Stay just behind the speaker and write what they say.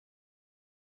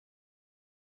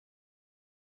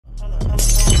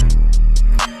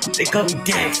They call me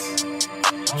Dex.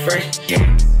 Fresh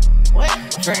Dex. What?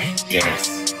 Fresh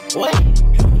Dex. What?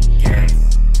 Dex.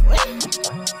 What?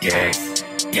 Dex.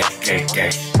 Dex.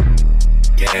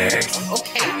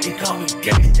 Okay. They call me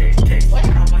Dex. What?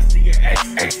 How much to your X?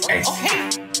 Okay.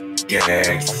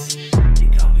 Dex. They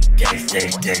call me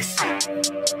Dex. Huh?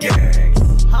 They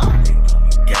call me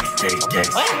Dex.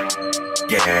 What?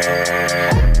 Dex.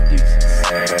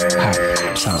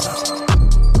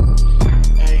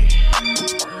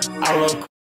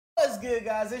 What's good,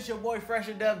 guys? It's your boy Fresh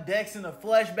and Dub Dex in the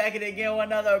flesh, back at it again with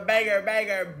another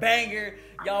banger.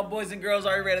 Y'all boys and girls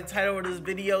already read the title of this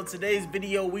video. Today's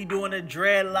video, we doing a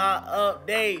dreadlock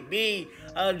update,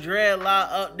 a dreadlock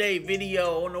update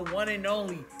video on the one and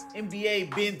only NBA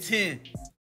Ben 10.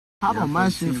 Hop on my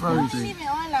shit first.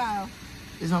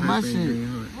 It's on my shit.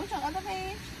 What's your other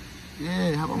page?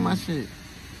 Yeah, hop on my shit.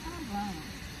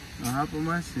 Hop on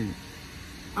my shit.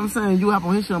 I'm saying you hop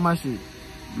on his shit on my shit.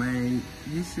 Man,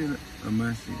 you shit on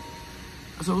my shit.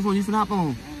 So which one you finna hop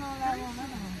on?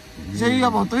 You say you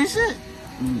hop on 3 shit?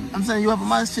 I'm saying you hop on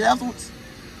my shit afterwards.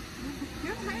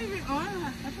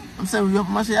 I'm saying you hop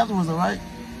on my shit afterwards, alright?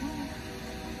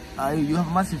 Alright, you hop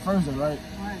on my shit first, alright?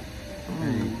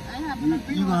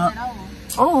 You gonna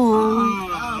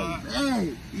Oh,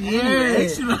 hey, yeah. You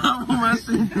should hop on my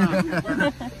shit.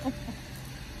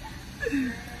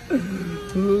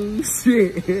 Oh,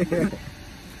 shit.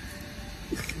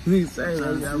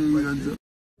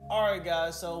 Alright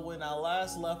guys, so when I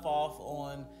last left off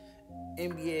on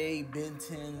NBA Ben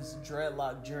 10's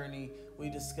dreadlock journey, we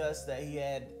discussed that he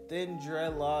had thin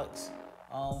dreadlocks,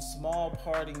 small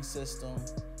parting system,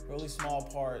 really small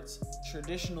parts,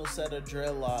 traditional set of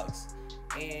dreadlocks,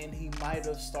 and he might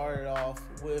have started off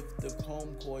with the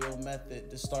comb coil method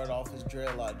to start off his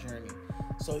dreadlock journey.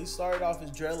 So he started off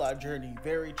his dreadlock journey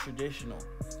very traditional.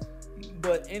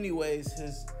 But anyways,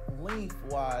 his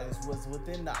length-wise was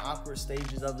within the awkward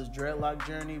stages of his dreadlock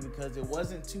journey because it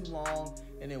wasn't too long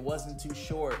and it wasn't too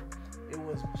short. It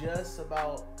was just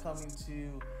about coming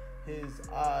to his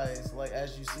eyes, like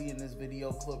as you see in this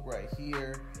video clip right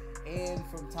here. And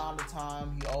from time to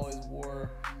time, he always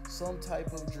wore some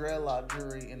type of dreadlock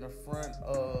jewelry in the front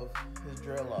of his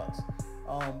dreadlocks.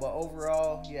 But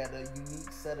overall, he had a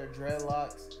unique set of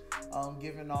dreadlocks,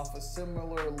 giving off a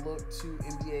similar look to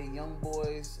NBA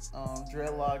YoungBoy's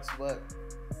dreadlocks, but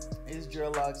his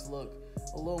dreadlocks look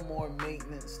a little more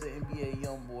maintenance to NBA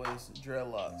YoungBoy's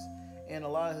dreadlocks. And a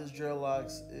lot of his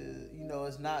dreadlocks is,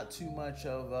 it's not too much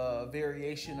of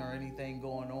variation or anything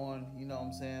going on, you know what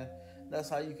I'm saying? That's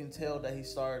how you can tell that he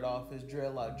started off his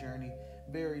dreadlock journey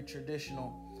very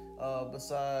traditional.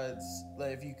 Besides,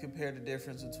 like if you compare the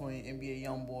difference between NBA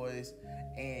YoungBoy's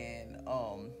and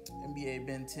NBA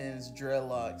Ben 10's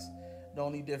dreadlocks, the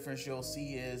only difference you'll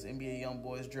see is NBA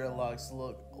YoungBoy's dreadlocks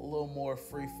look a little more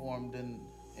freeform than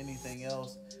anything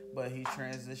else, but he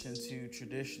transitioned to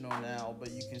traditional now,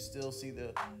 but you can still see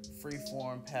the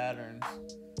freeform patterns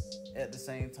at the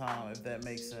same time, if that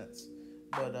makes sense.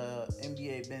 But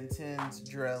NBA Ben 10's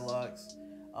dreadlocks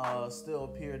still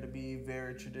appear to be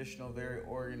very traditional, very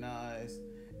organized,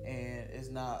 and it's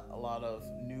not a lot of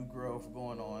new growth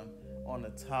going on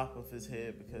the top of his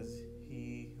head because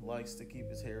he likes to keep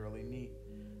his hair really neat.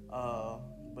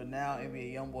 But now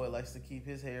NBA YoungBoy likes to keep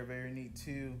his hair very neat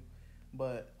too,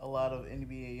 but a lot of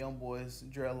NBA YoungBoy's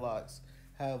dreadlocks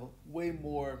have way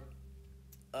more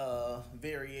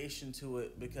variation to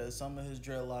it because some of his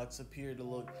dreadlocks appear to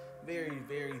look very,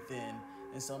 very thin,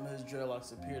 and some of his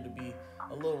dreadlocks appear to be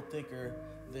a little thicker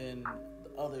than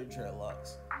the other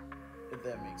dreadlocks, if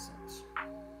that makes sense.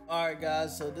 Alright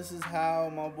guys, so this is how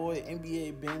my boy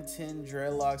NBA Ben 10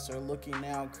 dreadlocks are looking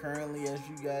now currently. As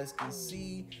you guys can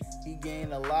see, he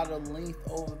gained a lot of length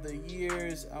over the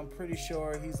years. I'm pretty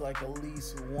sure he's like at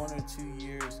least 1 or 2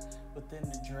 years within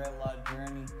the dreadlock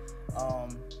journey.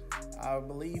 I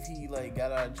believe he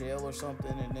got out of jail or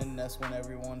something, and then that's when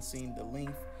everyone seen the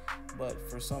length. But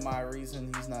for some odd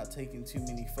reason, he's not taking too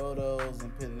many photos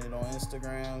and putting it on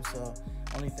Instagram. So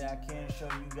only thing I can show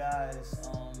you guys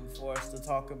for us to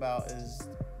talk about is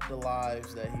the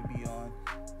lives that he be on.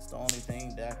 It's the only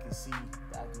thing that I can see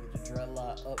that I can get the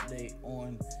dreadlock update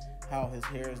on how his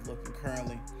hair is looking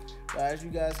currently. But as you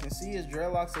guys can see, his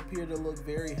dreadlocks appear to look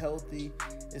very healthy.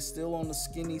 It's still on the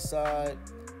skinny side,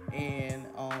 and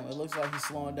it looks like he's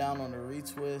slowing down on the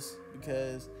retwist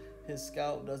because his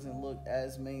scalp doesn't look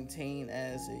as maintained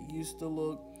as it used to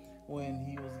look when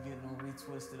he was getting them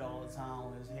retwisted all the time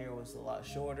when his hair was a lot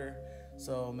shorter.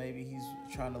 So maybe he's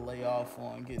trying to lay off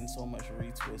on getting so much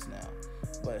retwist now.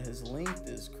 But his length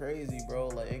is crazy, bro.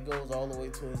 Like, it goes all the way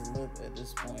to his lip at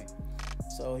this point.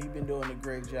 So he's been doing a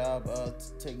great job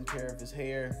taking care of his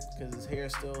hair, because his hair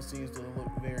still seems to look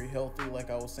very healthy.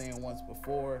 Like I was saying once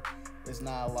before, there's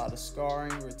not a lot of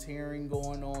scarring or tearing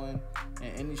going on in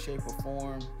any shape or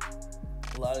form.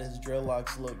 A lot of his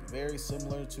dreadlocks look very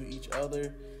similar to each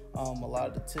other. A lot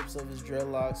of the tips of his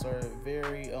dreadlocks are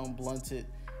very blunted,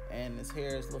 and his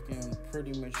hair is looking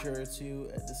pretty mature too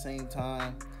at the same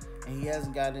time. And he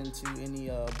hasn't got into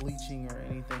any bleaching or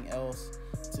anything else,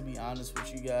 to be honest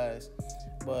with you guys.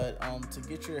 But to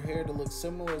get your hair to look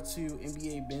similar to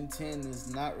NBA Ben 10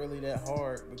 is not really that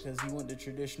hard, because he went the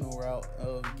traditional route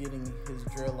of getting his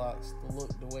dreadlocks to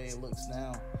look the way it looks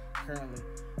now currently.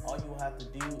 All you have to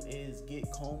do is get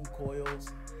comb coils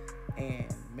and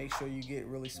make sure you get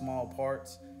really small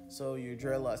parts, so your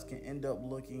dreadlocks can end up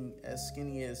looking as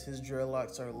skinny as his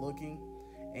dreadlocks are looking,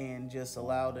 and just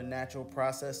allow the natural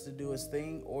process to do its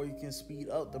thing. Or you can speed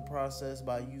up the process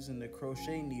by using the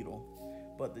crochet needle.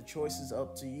 But the choice is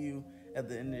up to you at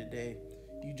the end of the day.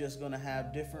 You're just gonna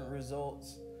have different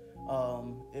results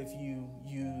if you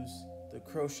use the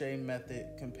crochet method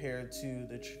compared to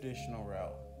the traditional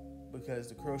route. Because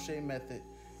the crochet method,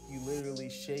 you literally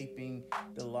shaping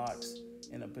the locks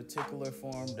in a particular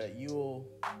form that you will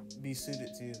be suited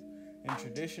to. In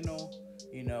traditional,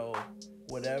 you know,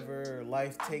 whatever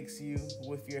life takes you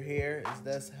with your hair,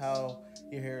 that's how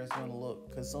your hair is gonna look.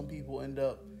 Because some people end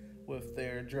up with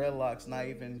their dreadlocks not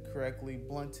even correctly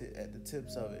blunted at the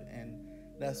tips of it, and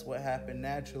that's what happened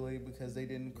naturally, because they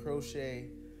didn't crochet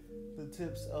the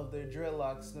tips of their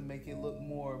dreadlocks to make it look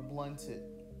more blunted.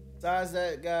 Besides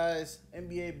that, guys,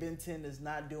 NBA Ben 10 is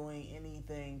not doing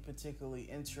anything particularly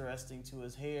interesting to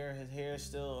his hair. His hair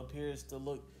still appears to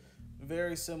look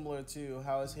very similar to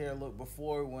how his hair looked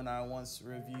before when I once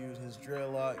reviewed his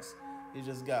dreadlocks. It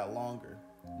just got longer.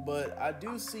 But I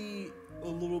do see a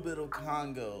little bit of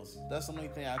congos. That's the only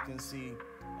thing I can see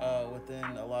within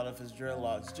a lot of his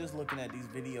dreadlocks, just looking at these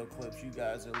video clips you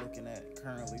guys are looking at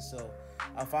currently. So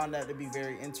I found that to be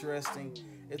very interesting.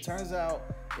 It turns out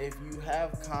if you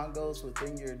have congos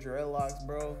within your dreadlocks,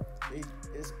 bro,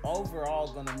 it's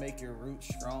overall gonna make your roots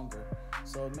stronger.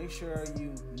 So make sure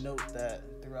you note that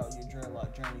throughout your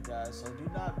dreadlock journey, guys. So do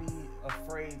not be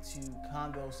afraid to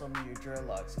congo some of your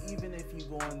dreadlocks, even if you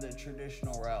go in the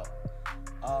traditional route.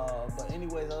 But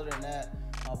anyways, other than that,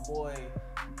 my boy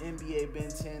NBA Ben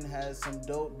 10 has some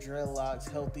dope dreadlocks,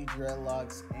 healthy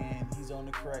dreadlocks, and he's on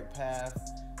the correct path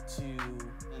to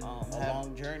a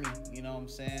long journey. You know what I'm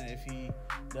saying? If he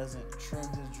doesn't trim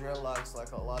his dreadlocks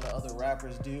like a lot of other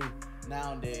rappers do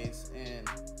nowadays. And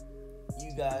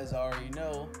you guys already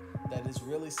know that it's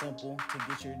really simple to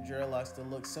get your dreadlocks to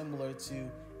look similar to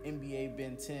NBA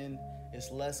Ben 10.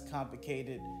 It's less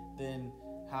complicated than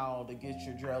how to get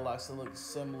your dreadlocks to look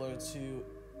similar to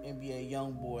NBA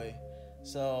Youngboy.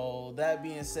 So that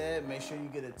being said, make sure you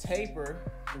get a taper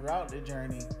throughout the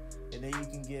journey, and then you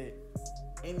can get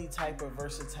any type of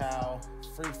versatile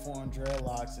freeform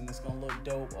dreadlocks, and it's gonna look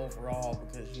dope overall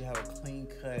because you have a clean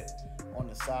cut on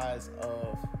the sides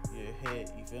of your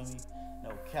head. You feel me?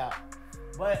 No cap.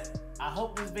 But I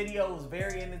hope this video was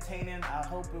very entertaining. I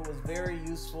hope it was very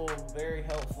useful, very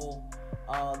helpful.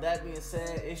 That being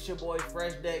said, it's your boy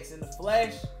Fresh Dex in the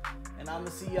flesh, and I'm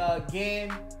gonna see y'all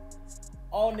again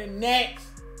on the next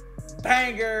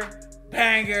banger.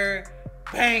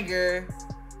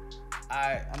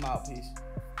 Alright, I'm out. Peace.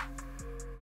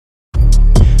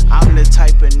 I'm the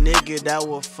type of nigga that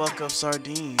will fuck up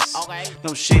sardines. Okay.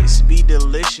 Them shits be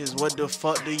delicious. What the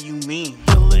fuck do you mean?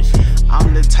 Delicious.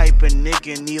 I'm the type of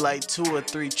nigga need like 2 or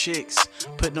 3 chicks.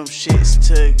 Put them shits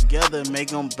together, make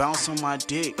them bounce on my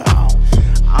dick.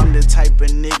 I'm the type of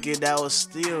nigga that will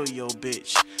steal your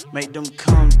bitch. Make them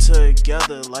come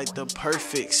together like the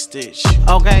perfect stitch.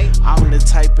 Okay. I'm the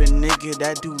type of nigga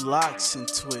that do locks and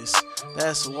twists.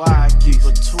 That's why I keep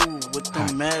a tool with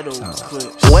the metal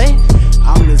clips. What?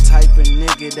 I'm the type of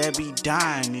nigga that be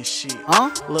dying and shit.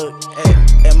 Huh? Look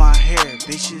at my hair,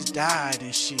 bitches died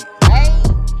and shit.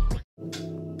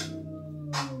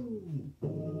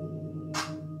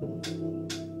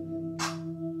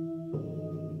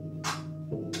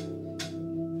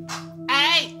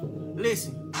 Hey,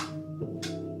 listen.